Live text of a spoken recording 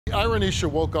Ironniesha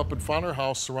woke up and found her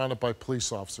house surrounded by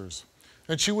police officers,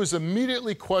 and she was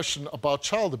immediately questioned about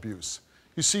child abuse.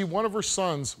 You see, one of her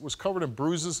sons was covered in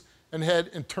bruises and had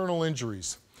internal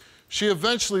injuries. She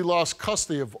eventually lost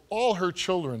custody of all her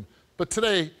children, but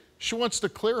today she wants to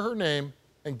clear her name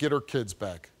and get her kids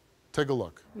back. Take a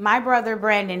look. My brother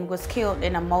Brandon was killed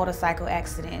in a motorcycle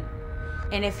accident.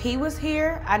 And if he was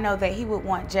here, I know that he would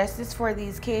want justice for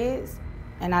these kids.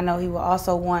 And I know he would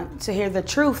also want to hear the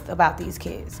truth about these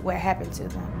kids, what happened to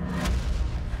them.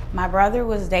 My brother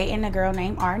was dating a girl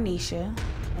named Ironniesha,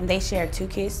 and they shared 2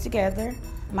 kids together.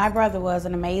 My brother was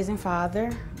an amazing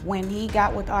father. When he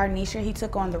got with Ironniesha, he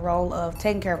took on the role of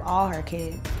taking care of all her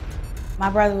kids. My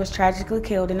brother was tragically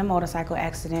killed in a motorcycle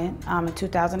accident in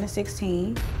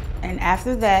 2016. And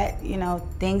after that, you know,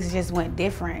 things just went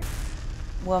different.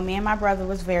 Well, me and my brother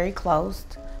was very close.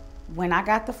 When I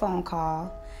got the phone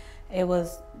call, it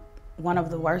was one of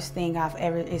the worst things I've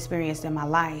ever experienced in my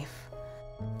life.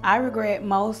 I regret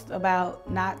most about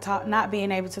not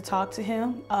being able to talk to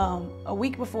him. A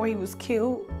week before he was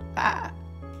killed, I'm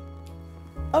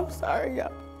sorry,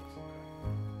 y'all.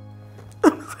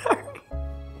 I'm sorry.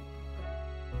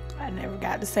 I never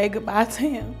got to say goodbye to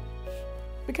him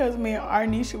because me and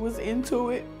Ironniesha was into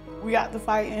it. We got to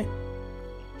fighting.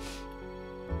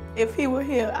 If he were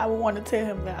here, I would want to tell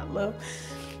him that I love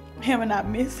him and I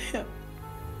miss him.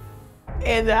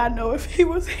 And that I know if he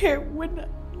was here, would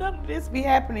none of this be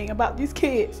happening about these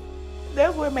kids.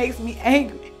 That's what makes me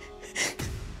angry.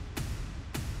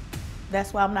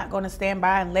 That's why I'm not going to stand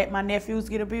by and let my nephews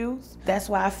get abused. That's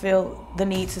why I feel the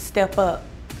need to step up.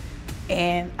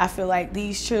 And I feel like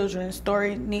these children's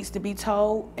story needs to be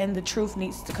told and the truth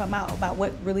needs to come out about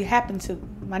what really happened to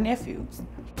my nephews.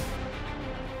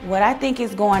 What I think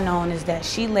is going on is that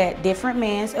she let different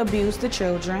men abuse the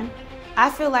children. I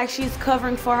feel like she's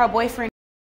covering for her boyfriend.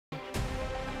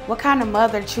 What kind of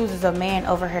mother chooses a man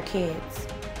over her kids?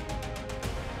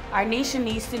 Ironniesha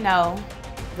needs to know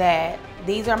that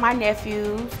these are my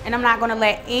nephews and I'm not gonna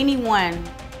let anyone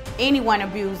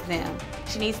abuse them.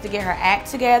 She needs to get her act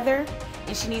together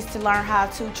and she needs to learn how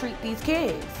to treat these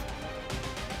kids.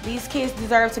 These kids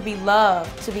deserve to be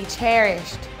loved, to be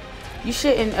cherished. You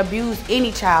shouldn't abuse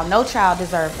any child. No child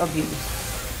deserves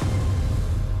abuse.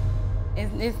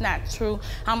 It's not true.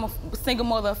 I'm a single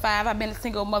mother of 5. I've been a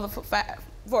single mother for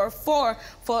 4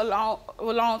 for a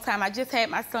long time. I just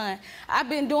had my son. I've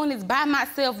been doing this by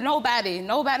myself. Nobody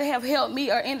have helped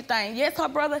me or anything. Yes, her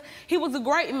brother, he was a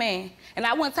great man. And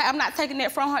I'm not taking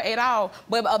that from her at all.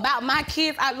 But about my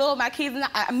kids, I love my kids.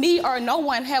 Me or no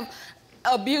one have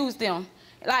abused them.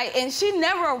 Like, and she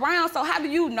never around, so how do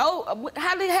you know,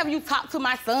 have you talked to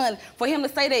my son for him to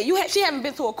say that? She haven't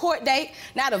been to a court date,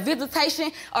 not a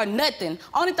visitation or nothing.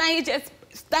 Only thing is just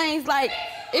things like,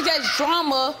 it's just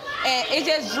drama, and it's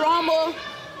just drama.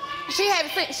 She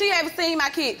haven't seen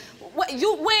my kid. When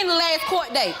the last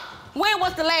court date? When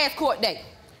was the last court date?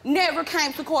 Never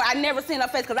came to court. I never seen her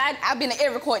face, because I've been to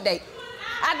every court date.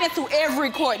 I've been to every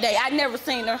court date. I never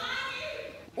seen her.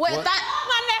 What? My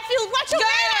nephews, what you mean?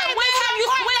 When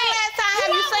the last time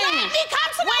have you seen him?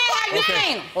 When have you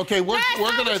seen him? Okay, we're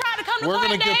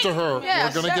gonna get to her. Yeah,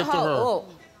 we're gonna get to her.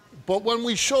 But when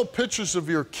we show pictures of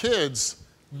your kids,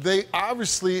 they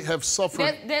obviously have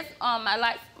suffered. I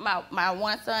like my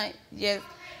one son. Yes,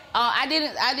 I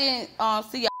didn't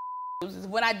see bruises.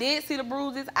 When I did see the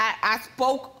bruises, I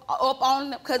spoke up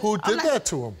on them. Who did that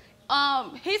to him?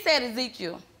 He said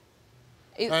Ezekiel.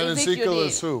 And Ezekiel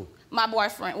is who? My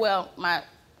boyfriend, well, my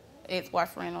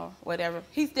ex-boyfriend or whatever.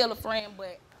 He's still a friend,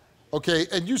 but. Okay,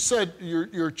 and you said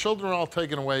your children are all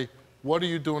taken away. What are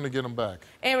you doing to get them back?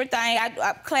 Everything,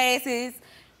 classes,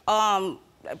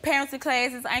 parenting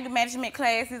classes, anger management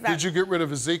classes. Did you get rid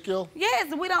of Ezekiel?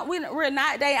 Yes, we're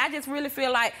not dating. I just really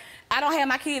feel like I don't have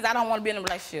my kids, I don't want to be in a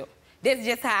relationship. That's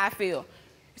just how I feel.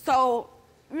 So,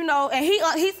 you know, and he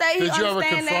said he understands that. Did you ever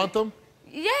confront them?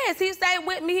 Yes, he stayed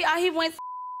with me. He went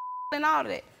and all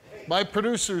that. My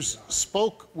producers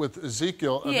spoke with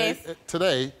Ezekiel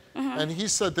today, and he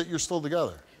said that you're still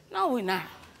together. No, we're not.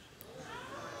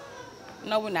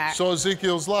 No, we're not. So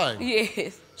Ezekiel's lying?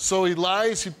 Yes. So he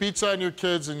lies, he beats on your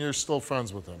kids, and you're still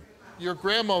friends with him. Your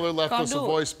grandmother left us a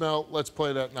voicemail. Let's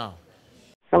play that now.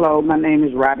 Hello, my name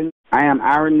is Robin. I am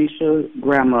Ironniesha's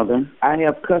grandmother. I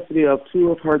have custody of 2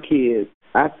 of her kids.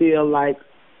 I feel like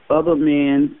other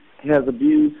men have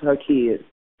abused her kids.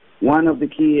 One of the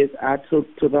kids I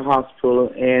took to the hospital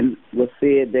and was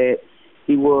said that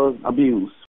he was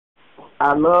abused.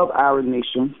 I love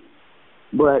Ironniesha,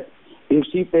 but if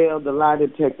she failed the lie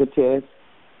detector test,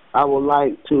 I would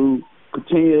like to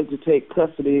continue to take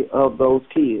custody of those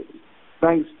kids.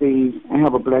 Thanks, Steve, and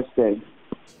have a blessed day.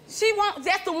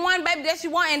 That's the one baby that she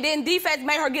want, and then defects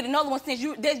made her get another one since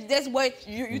that's what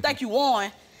you think you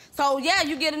won. So yeah,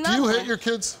 you get another one. Do you hit your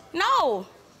kids? No.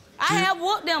 I have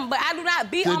whooped them, but I do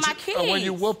not beat on my kids. And when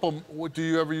you whoop them, do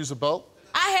you ever use a belt?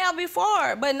 I have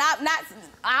before, but not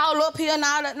all up here and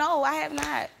all that. No, I have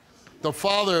not. The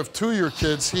father of 2 of your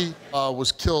kids, he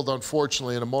was killed,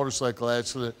 unfortunately, in a motorcycle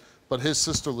accident, but his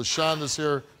sister LaShonda's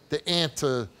here, the aunt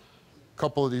to a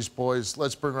couple of these boys.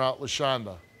 Let's bring her out,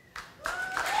 LaShonda.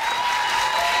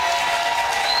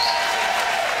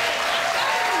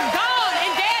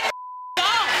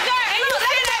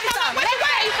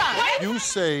 You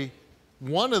say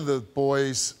one of the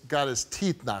boys got his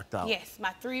teeth knocked out. Yes,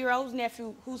 my 3-year-old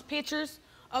nephew, whose pictures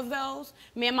of those,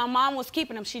 me and my mom was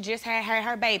keeping them. She just had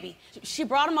her baby. She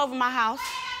brought him over my house.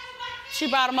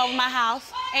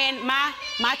 And my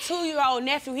 2-year-old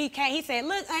nephew, he came, he said,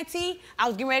 look, auntie, I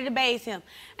was getting ready to bathe him.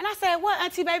 And I said, what,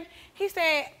 auntie, baby? He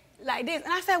said, like this.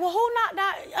 And I said, well, who knocked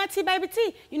out auntie, baby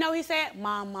teeth? You know, he said,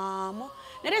 my mama.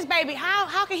 Now this baby,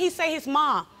 how can he say his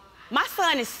mom? My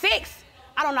son is 6.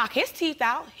 I don't knock his teeth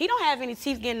out. He don't have any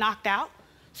teeth getting knocked out.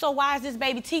 So why is this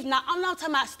baby teeth knocked? I'm not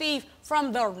talking about Steve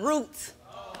from the root.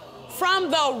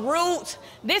 From the root.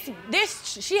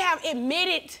 She have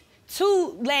admitted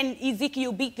to letting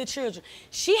Ezekiel beat the children.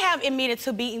 She have admitted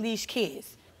to beating these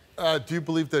kids. Do you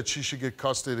believe that she should get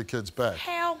custody of the kids back?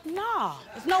 Hell no.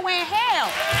 There's no way in hell.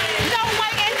 No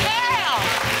way in hell.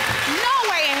 No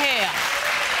way in hell.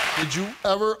 Did you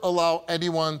ever allow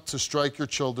anyone to strike your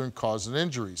children causing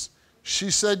injuries?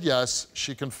 She said yes,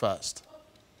 she confessed.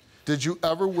 Did you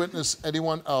ever witness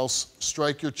anyone else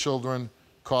strike your children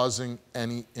causing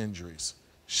any injuries?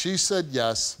 She said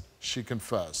yes, she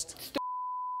confessed.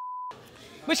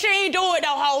 But she ain't do it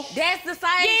though, ho. That's the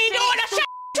same You ain't doing that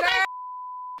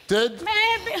shit.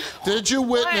 Did you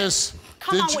witness?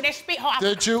 Come on with that spit, ho.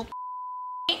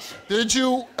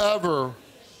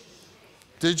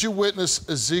 Did you witness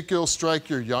Ezekiel strike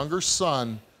your younger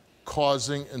son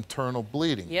causing internal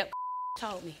bleeding? Yep.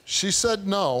 Told me. She said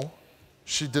no.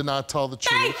 She did not tell the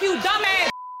truth. Thank you, dumbass.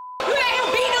 You let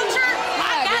him beat them church.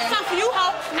 I got something for you,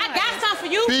 ho. I got something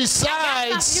for you.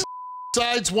 Besides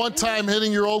one time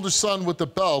hitting your older son with the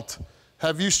belt,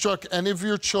 have you struck any of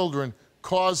your children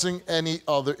causing any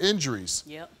other injuries?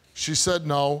 Yep. She said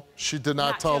no. She did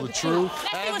not tell the truth.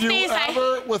 Have you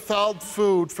ever withheld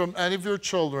food from any of your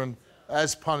children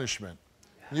as punishment?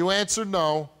 You answered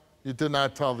no. You did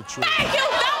not tell the truth. Thank you,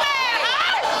 dumbass.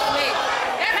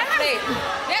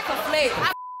 That's a flick.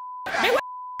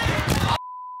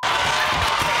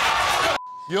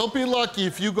 You'll be lucky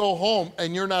if you go home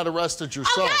and you're not arrested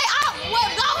yourself. Okay, well,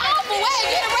 go home for what?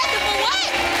 Get arrested for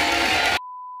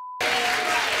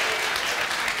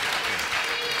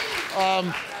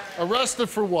what? Arrested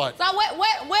for what? So where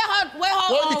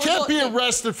Well, you can't be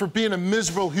arrested for being a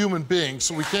miserable human being,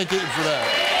 so we can't get you for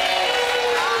that.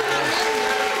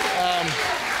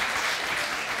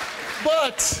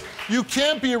 But you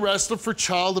can't be arrested for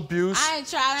child abuse,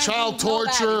 child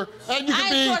torture, and you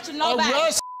can be arrested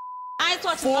I ain't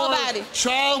torturing for nobody.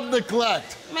 child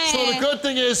neglect. Man. So the good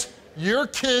thing is, your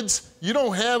kids, you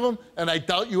don't have them, and I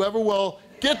doubt you ever will.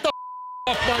 Get the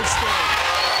off my stage.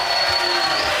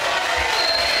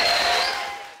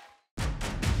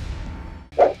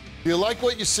 If you like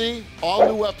what you see, all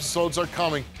new episodes are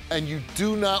coming, and you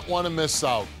do not want to miss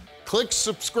out. Click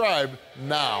subscribe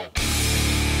now.